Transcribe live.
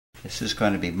This is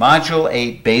going to be Module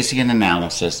 8, Bayesian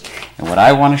Analysis. And what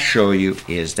I want to show you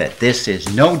is that this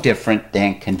is no different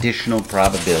than conditional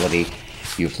probability.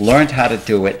 You've learned how to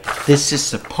do it. This is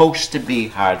supposed to be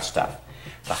hard stuff.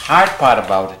 The hard part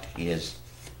about it is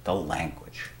the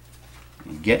language.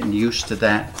 You're getting used to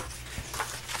that.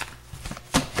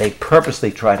 They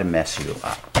purposely try to mess you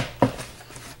up.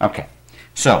 Okay,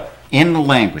 so in the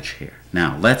language here.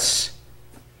 Now let's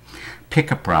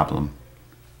pick a problem.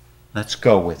 Let's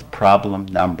go with problem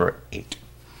number 8.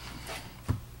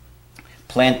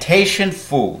 Plantation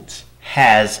Foods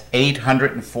has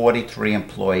 843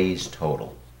 employees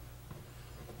total.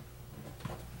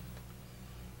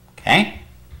 Okay?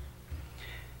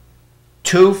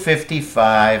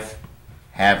 255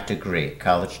 have degree,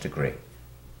 college degree.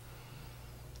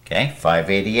 Okay,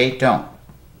 588 don't.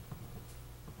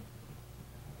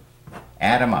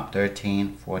 Add them up,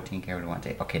 13, 14, carry to 1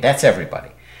 day. Okay, that's everybody.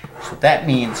 So that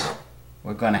means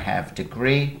we're going to have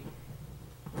degree,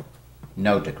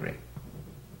 no degree.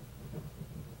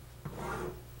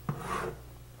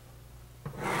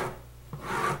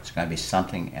 It's going to be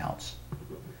something else.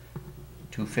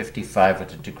 255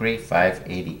 with a degree,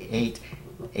 588,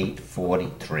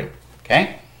 843.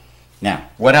 Okay? Now,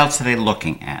 what else are they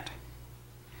looking at?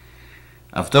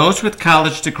 Of those with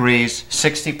college degrees,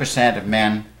 60% of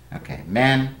men, okay,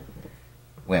 men,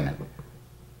 women.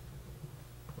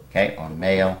 Okay, or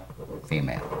male,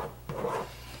 female.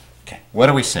 Okay, what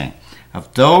are we saying?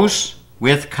 Of those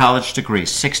with college degrees,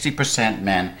 60%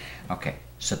 men. Okay,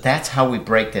 so that's how we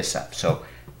break this up. So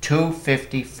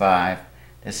 255,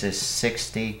 this is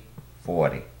 60,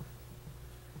 40.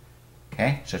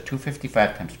 Okay, so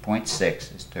 255 times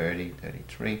 0.6 is 30,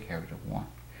 33, carry to 1.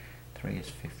 3 is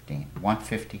 15.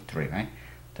 153, right?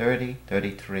 30,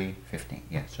 33, 15.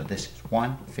 Yeah, so this is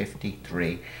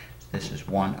 153. This is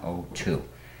 102.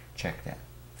 Check that.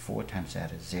 4 times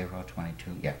that is 0,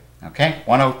 22. Yeah, okay?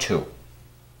 102.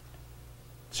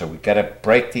 So we've got to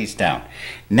break these down.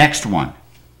 Next one.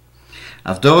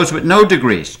 Of those with no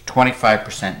degrees,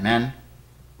 25% men,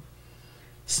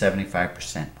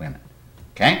 75% women.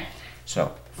 Okay?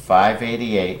 So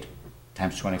 588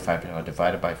 times 25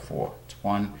 divided by 4. It's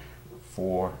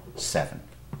 147.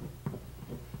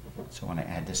 So when I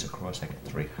add this across, I get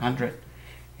 300.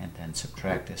 And then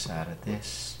subtract this out of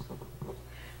this.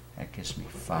 That gives me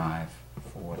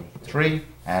 543.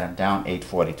 Add them down,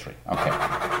 843. Okay.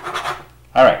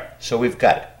 All right, so we've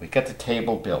got it. We've got the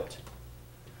table built.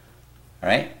 All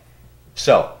right?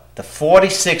 So the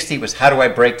 40/60 was how do I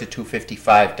break the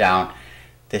 255 down?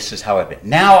 This is how I did.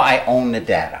 Now I own the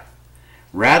data.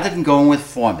 Rather than going with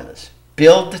formulas,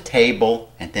 build the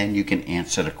table and then you can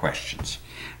answer the questions.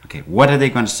 Okay, what are they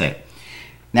going to say?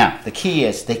 Now, the key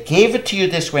is they gave it to you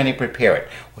this way and they prepare it.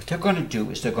 What they're going to do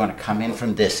is they're going to come in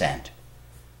from this end.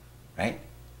 Right?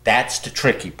 That's the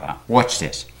tricky part. Watch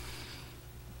this.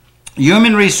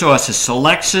 Human Resources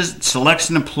selects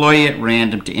an employee at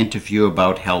random to interview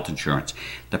about health insurance.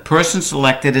 The person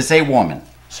selected is a woman.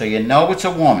 So you know it's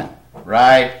a woman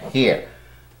right here.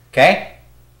 Okay?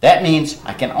 That means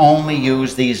I can only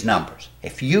use these numbers.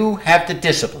 If you have the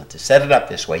discipline to set it up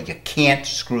this way, you can't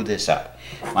screw this up.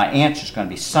 My answer is going to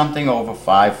be something over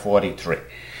 543.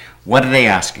 What are they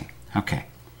asking? Okay.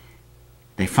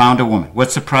 They found a woman.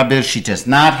 What's the probability she does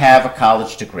not have a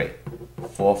college degree?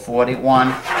 441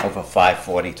 over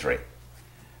 543.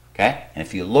 Okay? And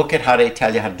if you look at how they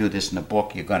tell you how to do this in the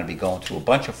book, you're going to be going through a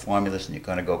bunch of formulas and you're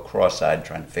going to go cross-eyed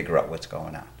trying to figure out what's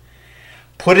going on.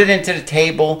 Put it into the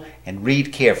table and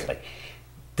read carefully.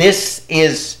 This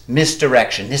is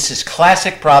misdirection. This is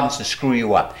classic problems to screw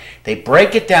you up. They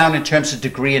break it down in terms of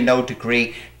degree and no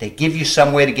degree. They give you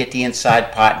some way to get the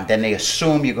inside part, and then they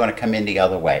assume you're going to come in the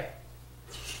other way.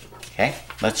 Okay?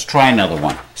 Let's try another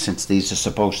one, since these are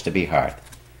supposed to be hard.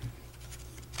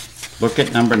 Look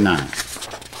at number 9.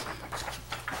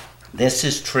 This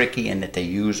is tricky in that they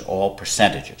use all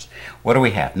percentages. What do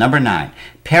we have? Number 9,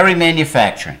 Perry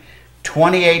Manufacturing.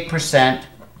 28%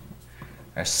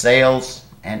 are sales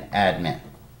and admin.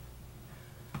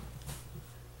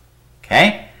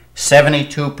 Okay?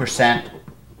 72%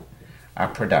 are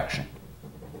production.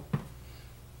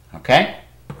 Okay?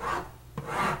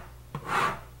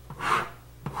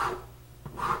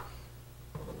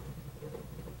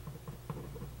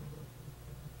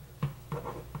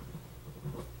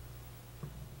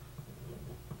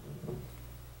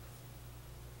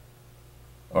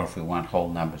 Or if we want whole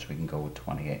numbers, we can go with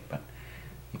 28, but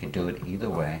you can do it either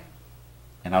way.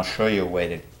 And I'll show you a way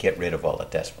to get rid of all the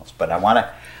decimals. But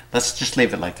let's just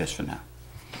leave it like this for now.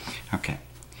 Okay.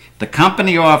 The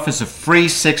company offers a free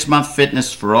 6-month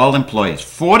fitness for all employees.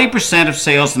 40% of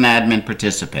sales and admin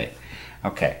participate.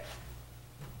 Okay.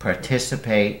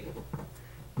 participate,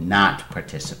 not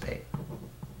participate.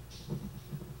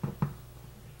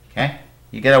 Okay?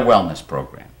 You get a wellness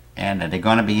program. And are they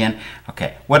going to be in?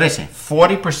 Okay, what did I say?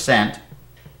 40%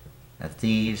 of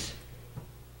these,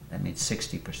 that means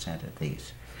 60% of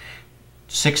these.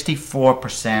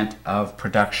 64% of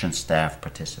production staff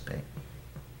participate.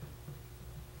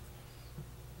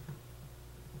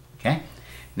 Okay?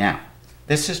 Now,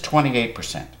 this is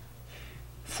 28%,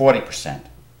 40%.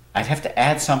 I'd have to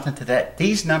add something to that.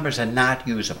 These numbers are not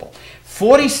usable.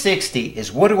 40-60 is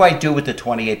what do I do with the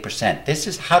 28%? This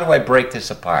is how do I break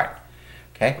this apart?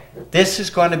 Okay? This is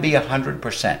going to be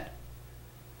 100%.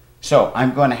 So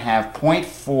I'm going to have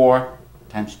 0.4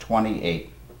 times 28.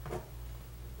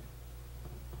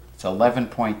 It's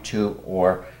 11.2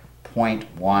 or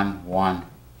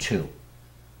 0.112.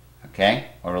 Okay?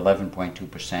 Or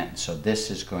 11.2%. So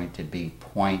this is going to be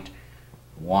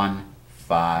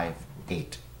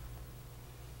 0.158.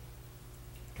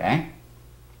 Okay?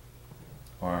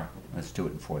 Or let's do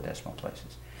it in 4 decimal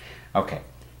places. Okay.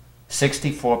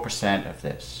 64% of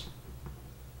this.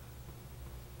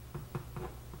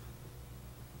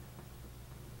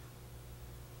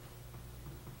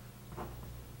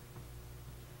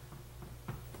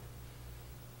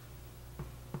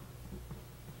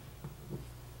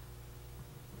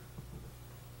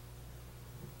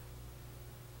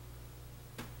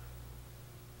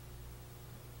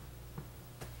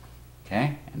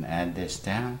 Okay, and add this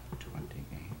down, 28.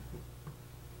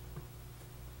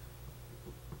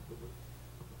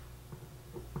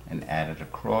 And add it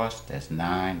across, there's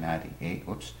 9, 98,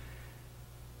 whoops,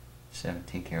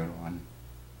 17 carried 1.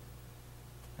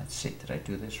 Let's see, did I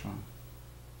do this wrong?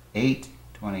 8,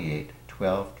 28,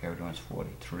 12 carried 1 is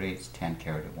 43, it's 10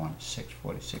 carried 1 is 6,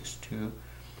 46, 2,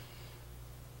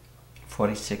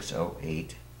 46,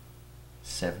 08,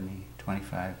 70,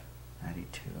 25,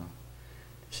 92.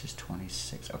 This is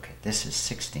 26. Okay, this is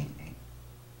 16.8.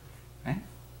 Right?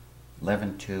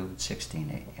 11.2 and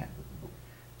 16.8. Yeah.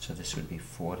 So this would be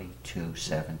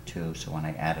 42.72. So when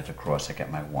I add it across, I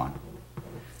get my 1.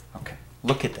 Okay,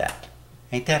 look at that.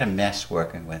 Ain't that a mess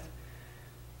working with?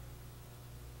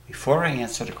 Before I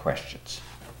answer the questions,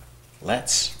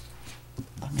 let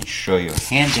me show you a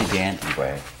handy-dandy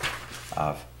way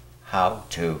of how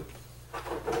to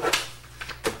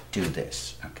do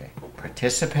this. Okay,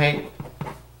 participate,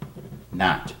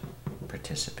 not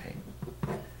participate.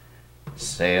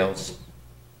 Sales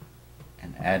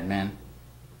and admin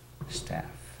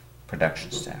staff, production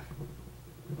staff.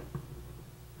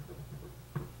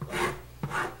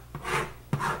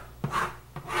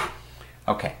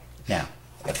 Okay, now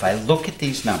if I look at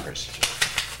these numbers,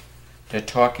 they're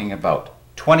talking about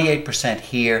 28%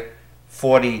 here,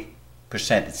 40%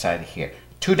 inside of here.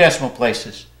 2 decimal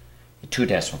places, 2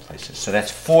 decimal places. So that's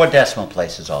 4 decimal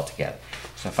places altogether.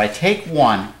 So if I take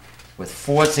 1 with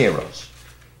 4 zeros,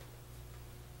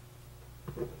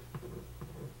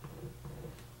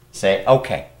 say,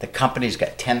 okay, the company's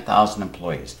got 10,000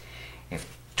 employees.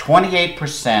 If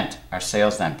 28% are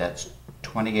sales then, that's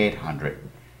 2,800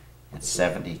 and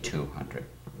 7,200.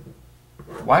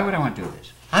 Why would I want to do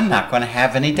this? I'm not going to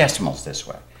have any decimals this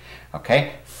way.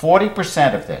 Okay,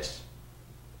 40% of this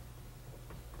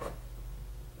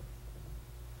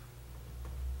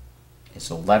is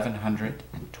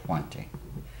 1,120.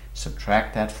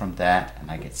 Subtract that from that, and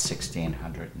I get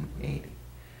 1,680.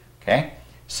 Okay,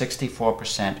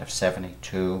 64% of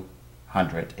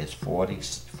 7,200 is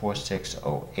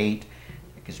 4608.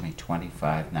 It gives me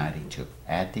 2592.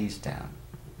 Add these down.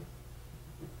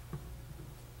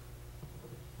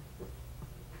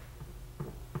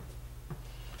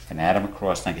 And add them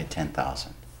across, and I get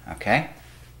 10,000. Okay,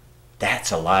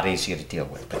 that's a lot easier to deal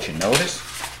with. But you notice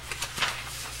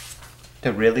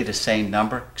they're really the same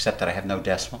number, except that I have no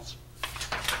decimals.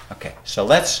 Okay, so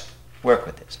let's work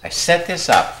with this. I set this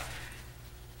up,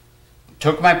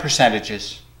 took my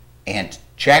percentages, and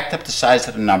jacked up the size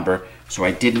of the number so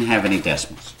I didn't have any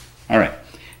decimals. All right,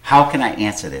 how can I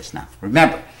answer this now?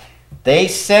 Remember, they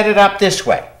set it up this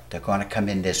way. They're going to come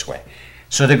in this way.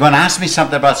 So they're going to ask me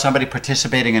something about somebody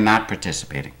participating and not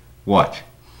participating. Watch.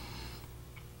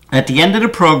 At the end of the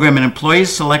program, an employee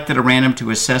is selected at random to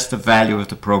assess the value of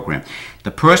the program.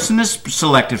 The person is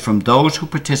selected from those who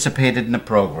participated in the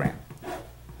program.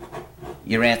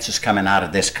 Your answer's coming out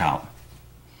of this column.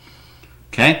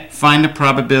 Okay? Find the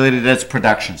probability that it's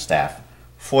production staff.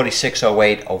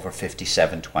 4608 over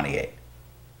 5728.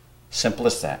 Simple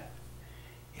as that.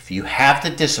 If you have the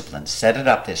discipline, set it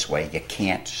up this way, you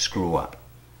can't screw up.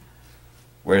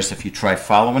 Whereas if you try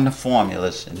following the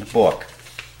formulas in the book,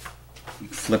 you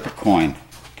flip a coin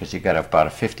because you got about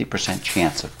a 50%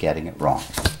 chance of getting it wrong.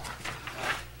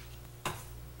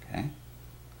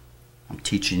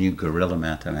 teaching you guerrilla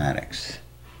mathematics.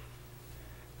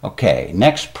 Okay,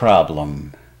 next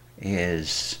problem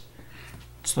is,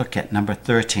 let's look at number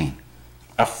 13.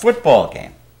 A football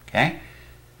game, okay?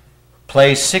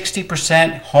 Plays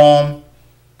 60% home,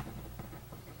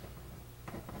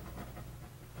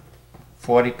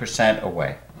 40%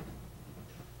 away.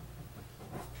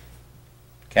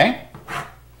 Okay?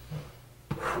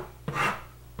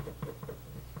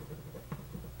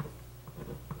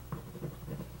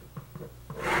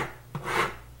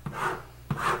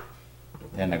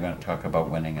 Then they're going to talk about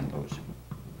winning and losing.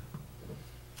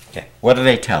 Okay, what are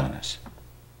they telling us?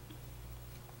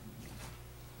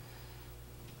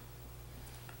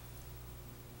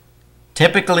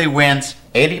 Typically wins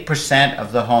 80%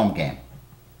 of the home game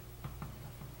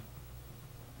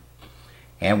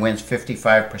and wins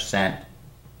 55%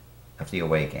 of the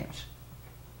away games.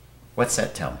 What's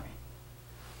that telling me?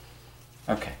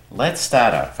 Okay, let's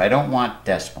start out. If I don't want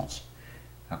decimals,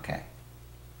 okay.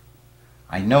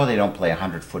 I know they don't play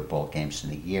 100 football games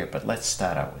in a year, but let's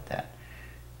start out with that.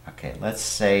 Okay, let's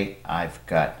say I've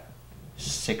got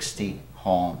 60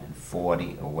 home and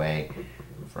 40 away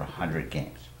for 100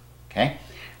 games. Okay?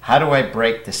 How do I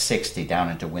break the 60 down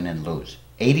into win and lose?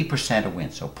 80% of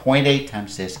win. So 0.8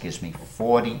 times this gives me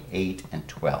 48 and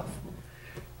 12.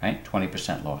 Right?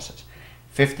 20% losses.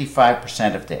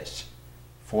 55% of this.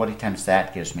 40 times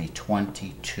that gives me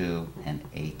 22 and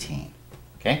 18.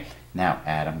 Okay? Now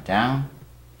add them down.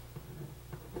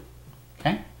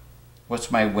 Okay?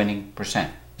 What's my winning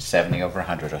percent? 70 over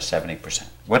 100 or 70%.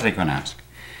 What are they going to ask?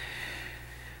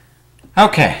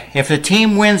 Okay, if the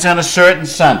team wins on a certain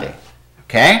Sunday,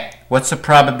 okay, what's the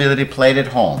probability played at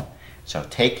home? So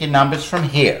take your numbers from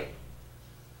here.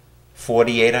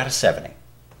 48 out of 70.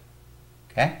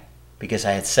 Okay? Because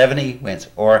I had 70 wins.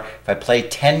 Or if I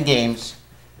played 10 games,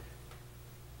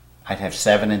 I'd have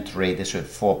 7 and 3. This would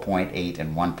 4.8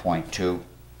 and 1.2.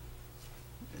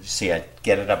 See, I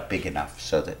get it up big enough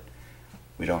so that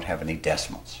we don't have any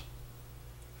decimals.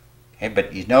 Okay,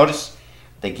 but you notice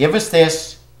they give us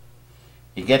this.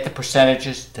 You get the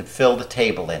percentages to fill the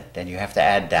table in. Then you have to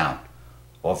add down,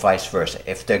 or vice versa.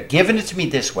 If they're giving it to me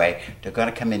this way, they're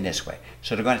going to come in this way.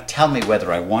 So they're going to tell me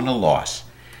whether I won or lost.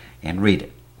 And read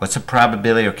it. What's the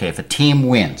probability? Okay, if a team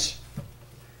wins.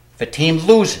 If a team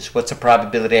loses, what's the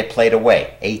probability I played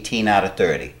away? 18 out of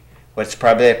 30. What's the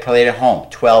probability I played at home?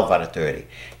 12 out of 30.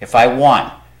 If I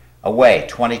won away,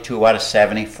 22 out of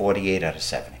 70, 48 out of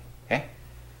 70. Okay?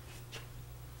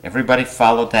 Everybody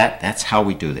followed that? That's how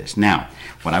we do this. Now,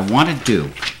 what I want to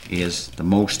do is the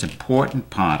most important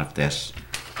part of this.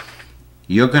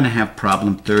 You're going to have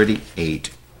problem 38.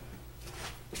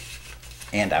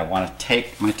 And I want to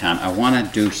take my time. I want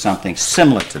to do something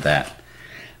similar to that.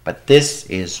 But this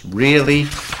is really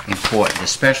important,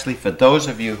 especially for those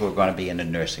of you who are going to be in the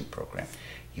nursing program.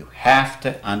 You have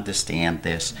to understand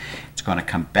this. It's going to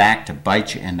come back to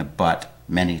bite you in the butt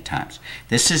many times.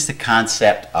 This is the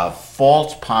concept of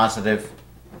false positive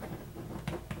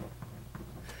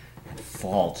and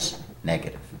false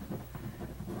negative.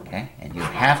 Okay? And you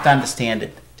have to understand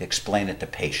it to explain it to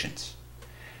patients.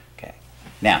 Okay.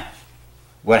 Now,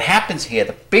 what happens here,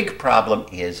 the big problem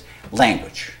is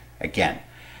language, again.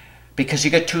 Because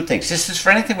you got two things. This is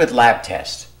for anything with lab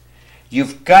tests.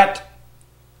 You've got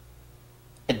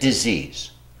a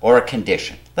disease or a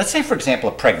condition. Let's say, for example,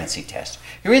 a pregnancy test.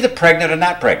 You're either pregnant or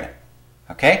not pregnant.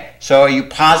 Okay? So are you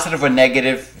positive or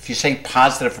negative? If you say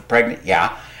positive for pregnant,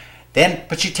 yeah. Then,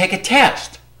 but you take a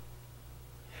test.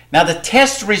 Now the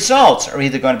test results are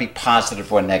either going to be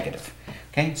positive or negative.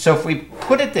 Okay? So if we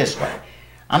put it this way,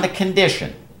 on the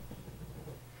condition,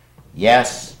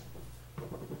 yes,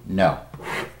 no.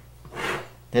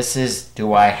 This is,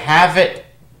 do I have it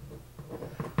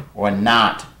or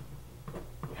not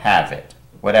have it?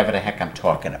 Whatever the heck I'm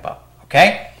talking about.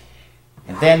 Okay?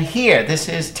 And then here, this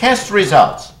is test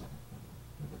results.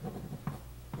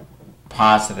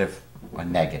 Positive or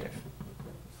negative.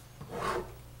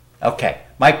 Okay.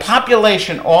 My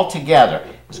population altogether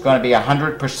is going to be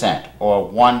 100% or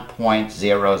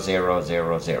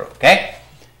 1.0000. Okay?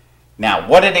 Now,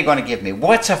 what are they going to give me?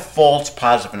 What's a false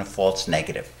positive and a false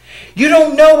negative? You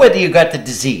don't know whether you got the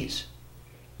disease.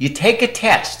 You take a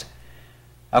test.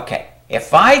 Okay,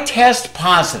 if I test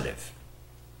positive,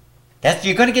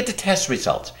 you're going to get the test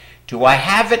results. Do I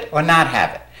have it or not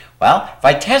have it? Well, if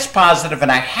I test positive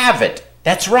and I have it,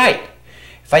 that's right.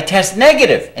 If I test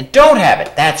negative and don't have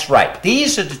it, that's right.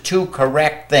 These are the two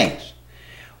correct things.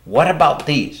 What about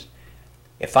these?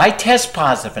 If I test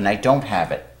positive and I don't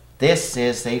have it, this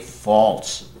is a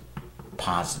false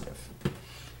positive.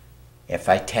 If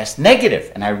I test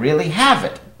negative and I really have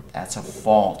it, that's a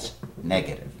false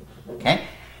negative. Okay?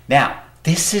 Now,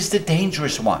 this is the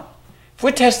dangerous one. If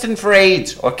we're testing for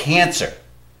AIDS or cancer,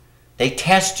 they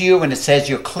test you and it says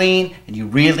you're clean and you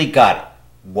really got it.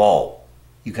 Whoa,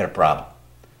 you got a problem.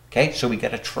 Okay, so we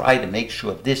got to try to make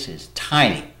sure this is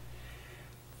tiny.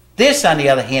 This, on the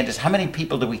other hand, is how many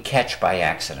people do we catch by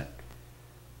accident?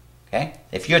 Okay,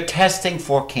 if you're testing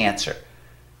for cancer,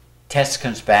 test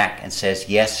comes back and says,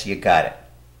 yes, you got it.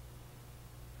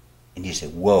 And you say,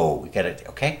 whoa, we got it.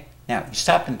 Okay, now you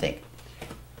stop and think.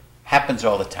 Happens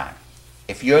all the time.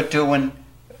 If you're doing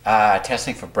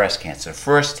testing for breast cancer, the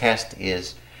first test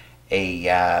is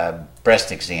a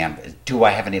breast exam. Do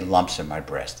I have any lumps in my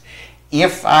breast?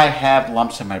 If I have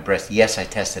lumps in my breast, yes, I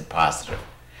tested positive.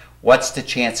 What's the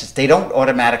chances? They don't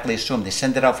automatically assume. They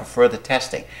send it out for further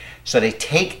testing. So they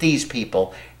take these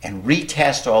people and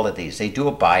retest all of these. They do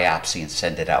a biopsy and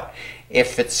send it out.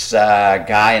 If it's a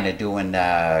guy and they're doing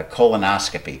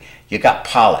colonoscopy, you got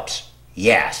polyps.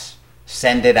 Yes.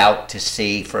 Send it out to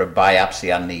see for a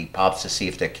biopsy on the polyps to see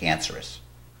if they're cancerous.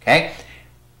 Okay?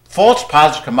 False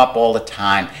positives come up all the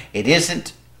time. It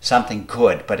isn't something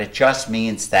good, but it just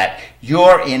means that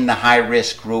you're in the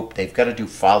high-risk group. They've got to do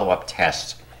follow-up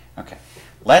tests. Okay,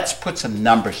 let's put some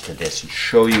numbers to this and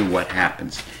show you what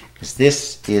happens, because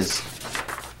this is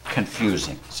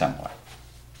confusing somewhat.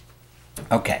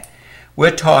 Okay,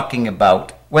 we're talking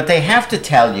about, what they have to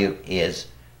tell you is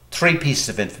 3 pieces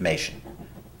of information.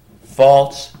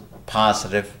 False,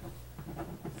 positive,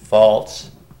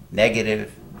 false,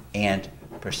 negative, and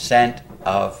percent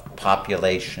of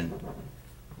population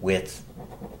with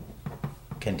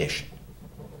condition.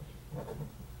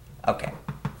 Okay,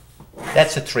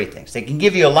 that's the 3 things. They can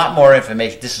give you a lot more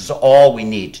information. This is all we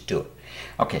need to do it.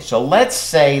 Okay, so let's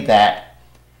say that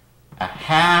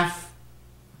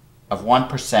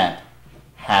 0.5%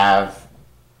 have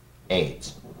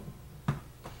AIDS.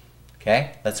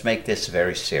 Okay, let's make this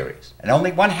very serious. And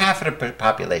only 1/2 of the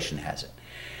population has it.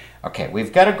 Okay,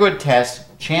 we've got a good test.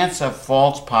 Chance of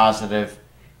false positive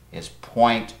is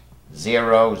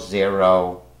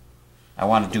 0.00. I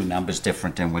want to do numbers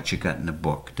different than what you got in the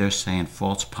book. They're saying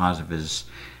false positive is,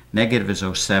 negative is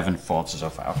 0.7, false is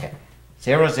 0.5. Okay,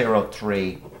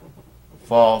 0.003,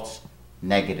 false,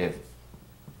 negative,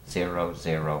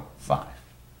 0.005.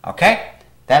 Okay,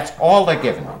 that's all they're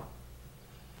giving you.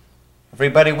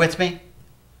 Everybody with me?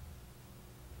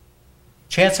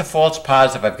 Chance of false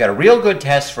positive, I've got a real good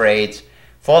test for AIDS.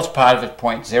 False positive is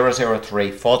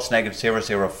 0.003, false negative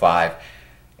 0.005,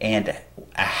 and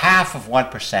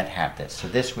 0.5% have this. So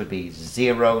this would be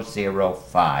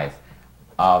 0.05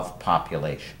 of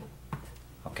population.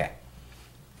 Okay.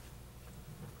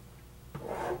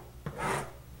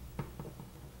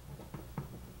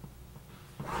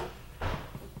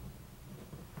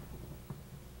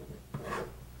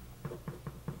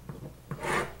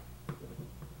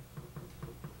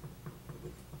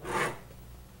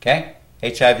 Okay,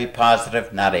 HIV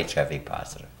positive, not HIV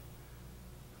positive.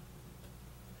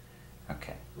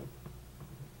 Okay.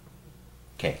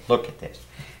 Okay, look at this.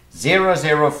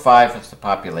 0.05 is the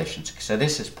population. So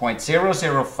this is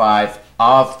 0.005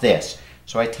 of this.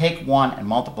 So I take 1 and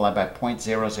multiply by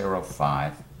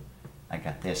 0.005. I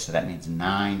got this, so that means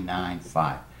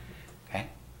 995. Okay,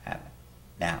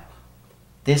 now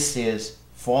this is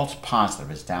false positive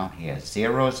is down here,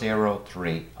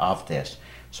 0.003 of this.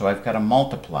 So I've got to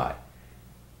multiply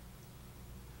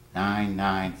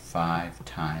 995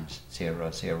 times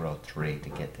 0.003 to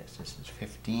get this. This is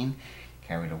 15,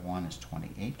 carry to 1 is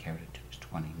 28, carry to 2 is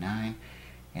 29,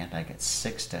 and I get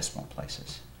 6 decimal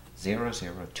places,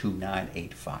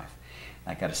 0.02985.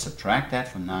 I got to subtract that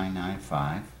from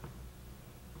 995.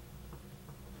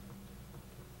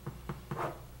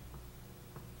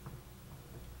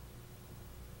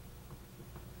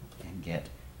 And get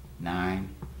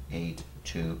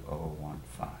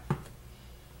 982,015.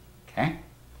 Okay?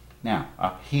 Now,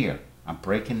 up here, I'm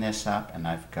breaking this up, and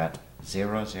I've got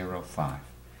 0.05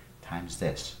 times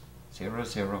this.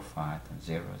 0.05 times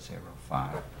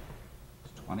 0.05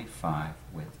 is 25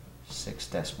 with 6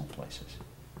 decimal places.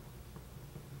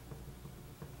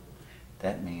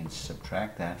 That means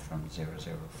subtract that from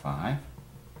 0.05.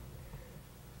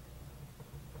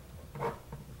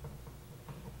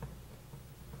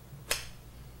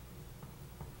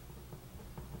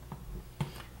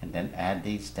 And then add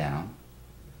these down.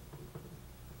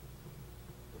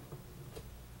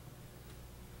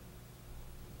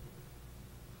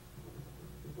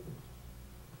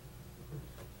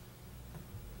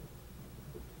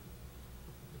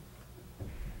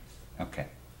 Okay,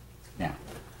 now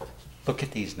look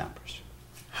at these numbers.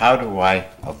 How do I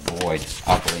avoid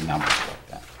ugly numbers like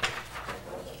that?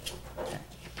 Okay.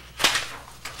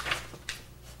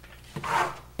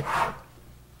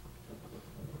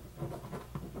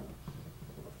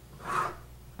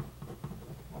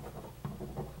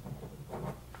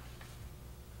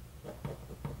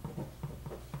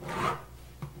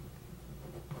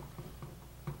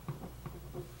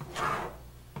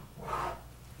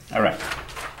 All right,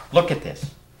 look at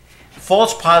this.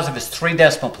 False positive is 3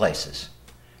 decimal places.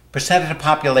 Percent of the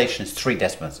population is 3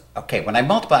 decimals. Okay, when I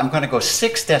multiply, I'm going to go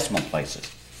 6 decimal places.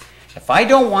 If I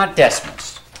don't want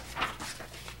decimals,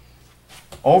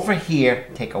 over here,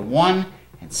 take a 1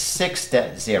 and 6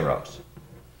 zeros.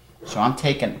 So I'm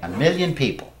taking 1,000,000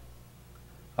 people.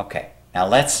 Okay, now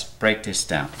let's break this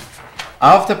down.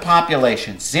 Of the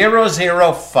population,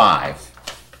 005,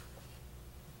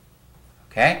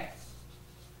 okay?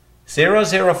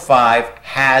 005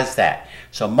 has that.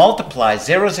 So multiply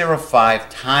 005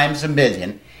 times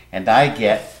 1,000,000, and I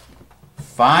get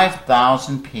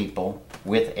 5,000 people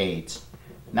with AIDS,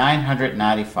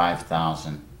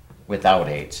 995,000 without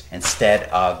AIDS, instead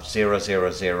of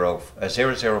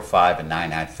 005 and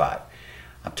 995.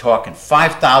 I'm talking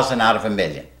 5,000 out of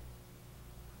 1,000,000.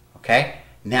 Okay?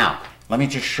 Now, let me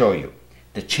just show you.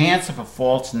 The chance of a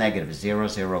false negative is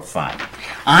 005.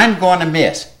 I'm going to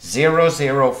miss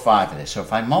 005 of this. So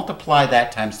if I multiply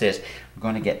that times this, I'm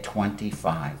going to get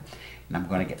 25. And I'm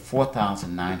going to get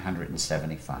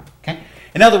 4,975. Okay?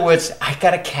 In other words, I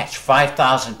got to catch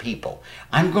 5,000 people.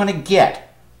 I'm going to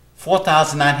get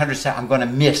 4,907. I'm going to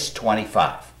miss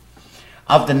 25.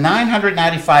 Of the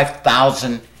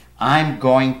 995,000, I'm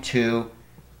going to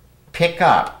pick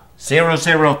up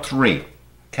 003.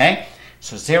 Okay?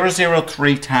 So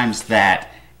 003 times that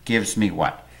gives me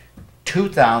what?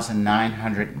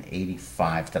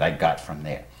 2,985 that I got from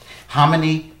there. How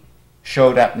many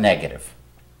showed up negative?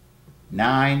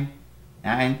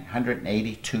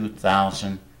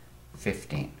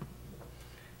 982,015.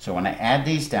 So when I add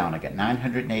these down, I get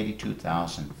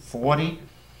 982,040.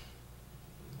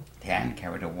 10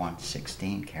 carried a 1,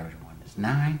 16 carried a 1 is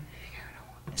 9, carried a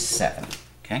 1 is 7.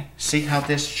 Okay? See how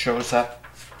this shows up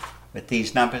with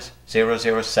these numbers?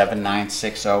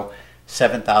 007960,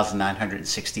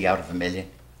 7,960 out of 1,000,000.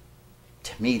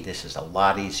 To me, this is a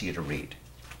lot easier to read.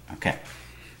 Okay.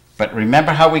 But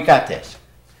remember how we got this.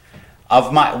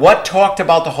 Of what talked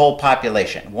about the whole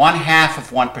population? 1/2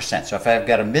 of 1%. So if I've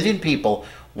got 1,000,000 people,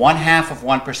 1/2 of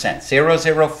 1%,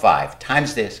 005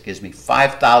 times this gives me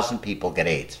 5,000 people get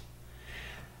AIDS.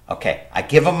 Okay, I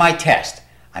give them my test.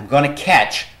 I'm going to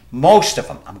catch most of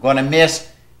them. I'm going to miss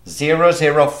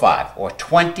 005, or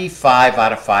 25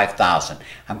 out of 5,000.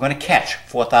 I'm going to catch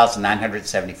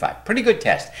 4,975. Pretty good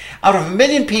test. Out of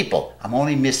 1,000,000 people, I'm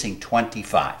only missing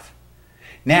 25.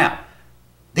 Now,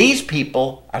 these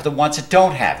people are the ones that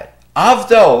don't have it. Of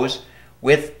those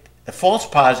with the false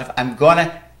positive, I'm going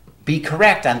to be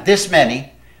correct on this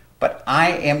many, but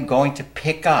I am going to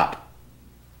pick up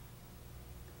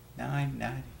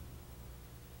 990.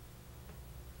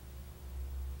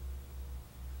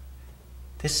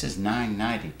 This is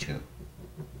 992.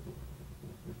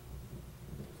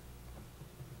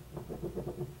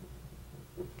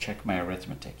 Check my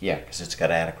arithmetic. Yeah, because it's got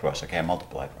to add across. Okay, I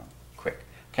multiplied wrong. Quick.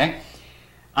 Okay?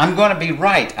 I'm going to be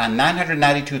right on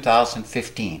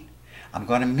 992,015. I'm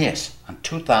going to miss on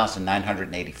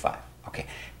 2,985. Okay,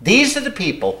 these are the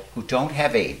people who don't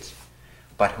have AIDS,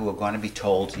 but who are going to be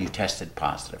told you tested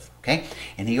positive. Okay?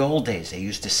 In the old days, they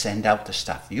used to send out the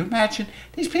stuff. You imagine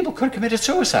these people could have committed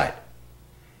suicide.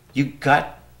 You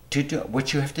got to do,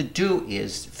 what you have to do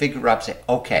is figure out, say,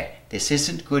 okay, this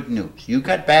isn't good news. You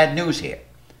got bad news here.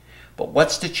 But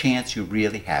what's the chance you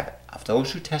really have it? Of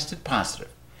those who tested positive,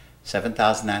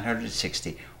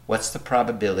 7,960, what's the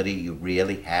probability you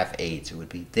really have AIDS? It would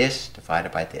be this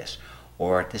divided by this.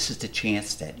 Or this is the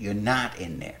chance that you're not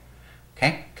in there.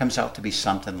 Okay? Comes out to be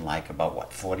something like about,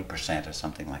 what, 40% or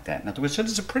something like that. In other words, so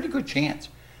there's a pretty good chance.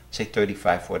 Say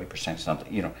 35, 40%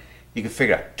 something, you know. You can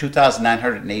figure out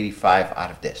 2,985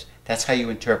 out of this. That's how you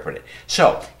interpret it.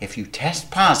 So if you test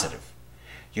positive,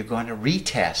 you're going to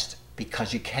retest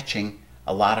because you're catching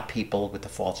a lot of people with the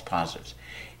false positives.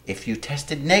 If you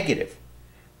tested negative,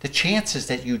 the chances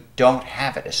that you don't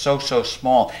have it is so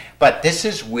small. But this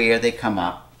is where they come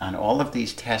up on all of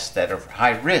these tests that are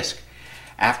high risk.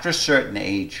 After a certain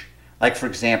age, like for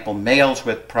example, males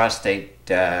with prostate,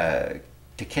 to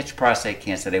catch prostate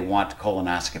cancer, they want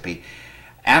colonoscopy.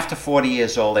 After 40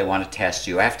 years old, they want to test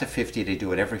you. After 50, they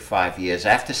do it every 5 years.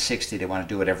 After 60, they want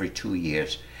to do it every 2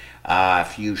 years.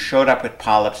 If you showed up with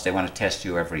polyps, they want to test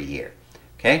you every year.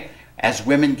 Okay? As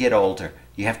women get older,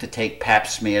 you have to take pap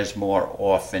smears more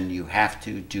often. You have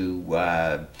to do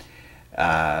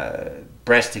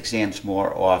breast exams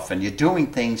more often. You're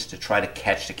doing things to try to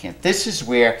catch the cancer. This is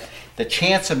where the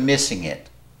chance of missing it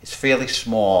is fairly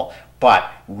small,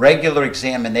 but regular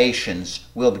examinations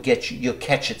will get you, you'll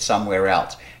catch it somewhere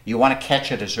else. You want to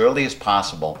catch it as early as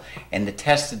possible, and the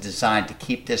test is designed to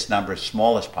keep this number as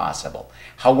small as possible.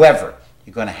 However,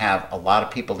 you're going to have a lot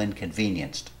of people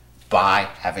inconvenienced by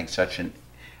having such an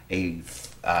a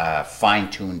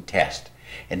fine-tuned test.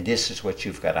 And this is what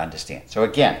you've got to understand. So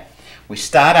again, we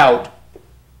start out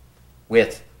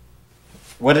with,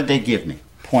 what did they give me?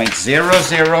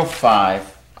 0.005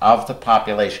 of the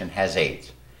population has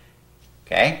AIDS.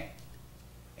 Okay?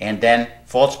 And then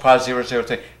false positive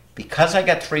 0.003. Because I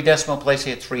got 3 decimal places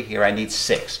here, 3 here, I need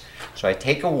 6. So I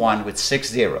take a 1 with 6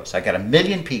 zeros. I got 1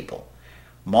 million people.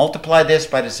 Multiply this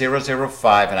by the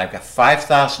 0.005, and I've got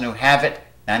 5,000 who have it,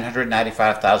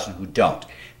 995,000 who don't.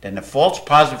 Then the false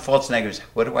positive, false negatives,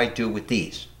 what do I do with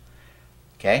these?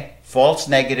 Okay? False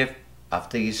negative of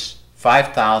these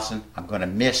 5,000, I'm going to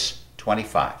miss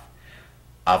 25.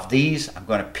 Of these, I'm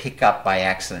going to pick up by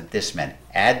accident this many.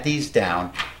 Add these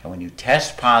down, and when you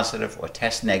test positive or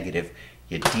test negative,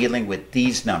 you're dealing with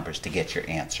these numbers to get your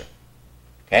answer.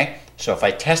 Okay? So if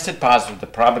I tested positive, the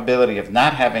probability of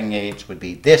not having AIDS would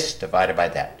be this divided by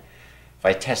that. If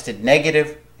I tested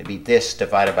negative, it'd be this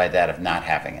divided by that of not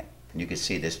having it. And you can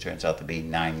see this turns out to be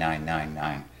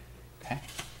 9999. Okay?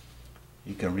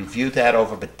 You can review that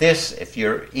over, but this, if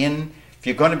you're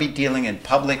going to be dealing in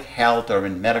public health or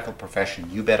in medical profession,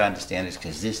 you better understand this,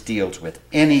 because this deals with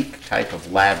any type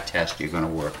of lab test you're going to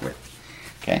work with.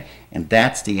 Okay? And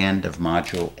that's the end of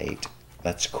Module 8.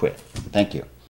 Let's quit. Thank you.